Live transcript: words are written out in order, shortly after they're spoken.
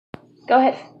Go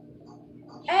ahead.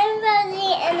 I'm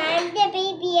Rosie, and I'm the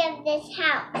baby of this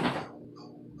house.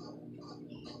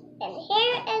 And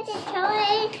here is a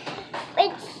toy,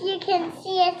 which you can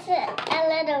see it's a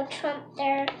little Trump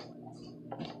there.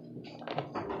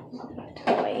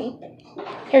 Toy.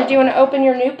 Here, do you want to open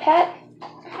your new pet?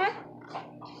 Uh-huh.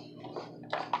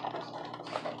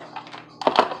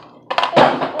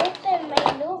 Open my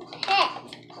new pet.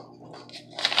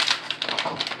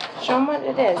 Show them what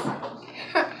it is.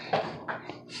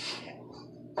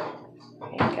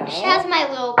 There you go. She has my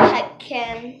little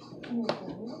petkin.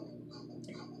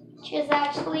 She is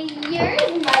actually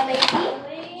yours, my lady.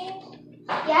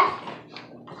 Yeah?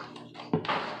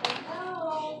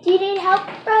 Do you need help,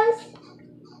 Rose?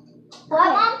 What,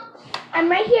 Okay. Mom? I'm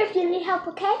right here if you need help,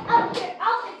 okay? Oh, here,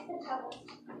 I'll fix the towel.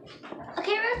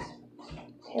 Okay, Rose?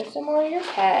 Here's some more of your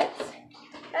pets.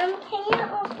 Can you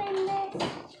open this?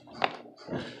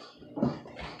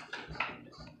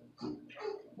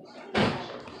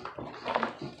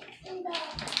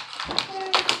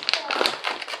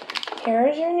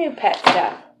 Here's your new pet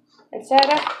stuff. Instead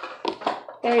of,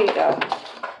 there you go.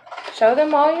 Show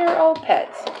them all your old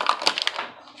pets.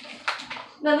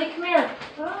 Lily, come here.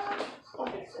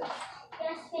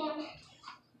 Yes, ma'am.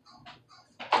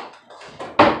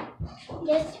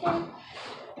 Yes, ma'am.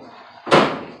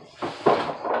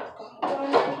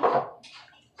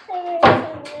 There is a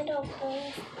little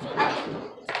boy.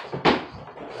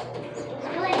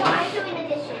 Really, no, I'm doing the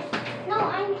dishes. No,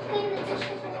 I'm cleaning the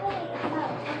dishes already.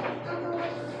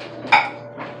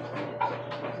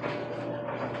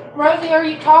 Rosie, are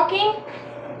you talking?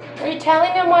 Are you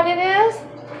telling them what it is?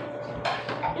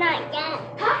 Not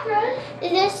yet. Talk, Rose.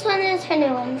 This one is her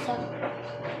new one, so.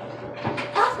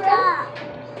 Talk, Rose. Stop.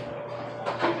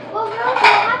 Well, Rose, you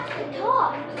have to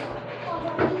talk.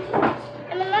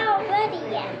 I'm not ready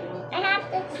yet. I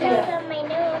have to show them my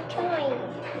new toy.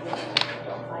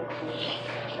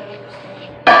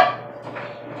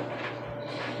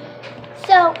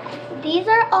 So, these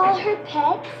are all her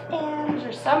pets, and Those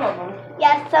are some of them.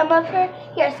 yeah, some of her.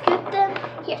 Here, scoop them.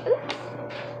 Here, oops.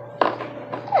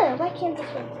 Oh, why can't this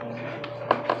one stand?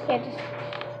 Here, just.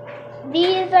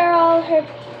 These are all her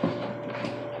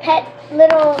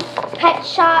little pet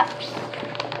shops.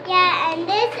 Yeah, and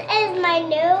this is my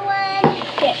new one.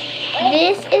 Here.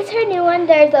 This is her new one.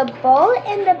 There's a bull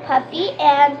and a puppy,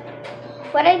 and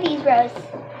what are these, Rose?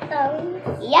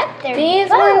 Yep, they're These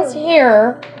bones. ones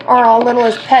here are all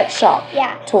Littlest Pet Shop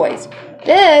Yeah. toys.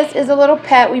 This is a little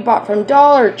pet we bought from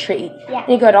Dollar Tree. Yeah.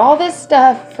 And you got all this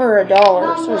stuff for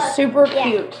 $1, so it's super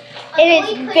cute. It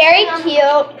is very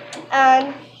cute.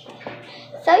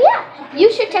 So yeah, you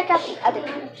should check out the other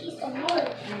one.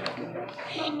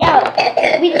 No,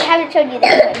 we haven't shown you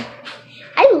this one.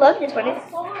 I love this one.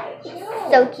 It's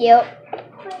so cute.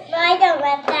 I don't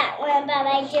love that one, but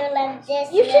I do love this.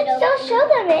 You should still show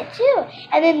them it too.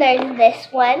 And then there's this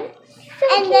one.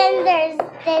 And then there's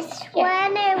this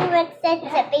one, which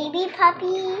is a baby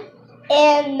puppy.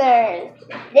 And there's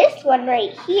this one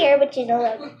right here, which is a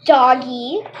little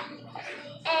doggy.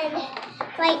 And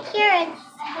like here,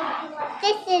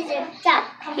 this is a duck.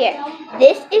 Here,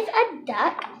 this is a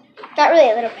duck. Not really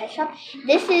a little pet shop.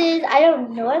 This is, I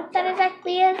don't know what that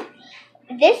exactly is.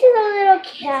 This is a little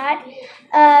cat.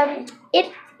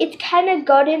 It's kind of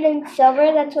golden and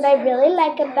silver. That's what I really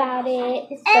like about it.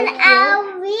 It's so cute.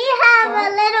 We have a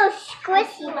little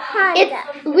squishy panda.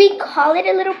 We call it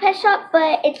a little pet shop,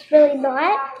 but it's really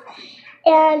not.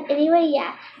 And anyway,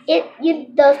 yeah,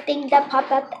 those things that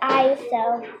pop out the eyes.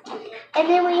 So, and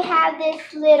then we have this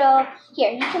little.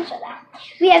 Here, you can show that.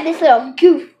 We have this little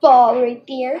goofball right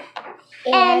there.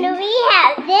 And we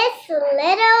have this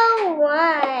little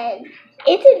one.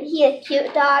 Isn't he a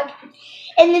cute dog?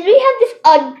 And then we have this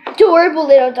adorable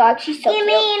little dog. She's so cute. You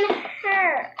mean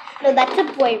her? No, that's a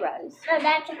boy, Rose. No,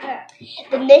 that's a girl.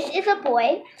 Then this is a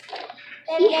boy.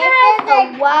 He has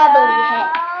a wobbly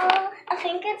head. I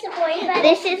think it's a boy. But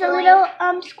this is a little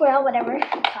squirrel, whatever you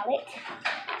call it.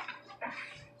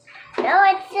 No,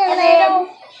 it's a little.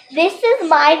 This is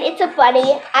mine. It's a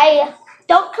bunny. I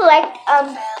don't collect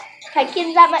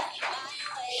petkins that much.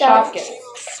 So,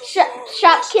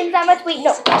 Shopkins that much. Wait,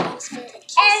 no. And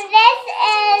this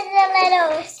is a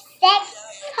little sex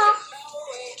top,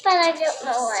 but I don't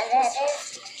know what it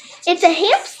is. It's a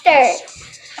hamster.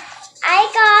 I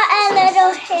got a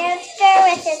little hamster,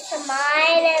 which is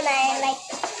mine, and I like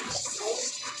it.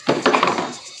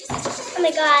 Oh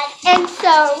my god. And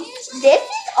so, this is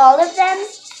all of them.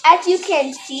 As you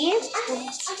can see,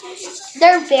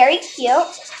 they're very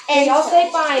cute. And I'll say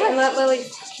bye and let Lily.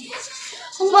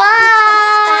 Bye.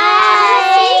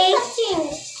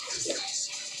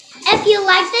 If you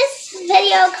like this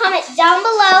video, comment down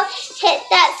below, hit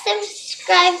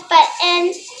subscribe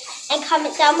button and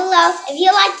comment down below if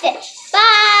you liked it.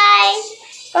 Bye!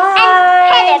 Bye!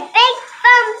 And hit a big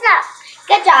thumbs up.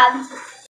 Good job.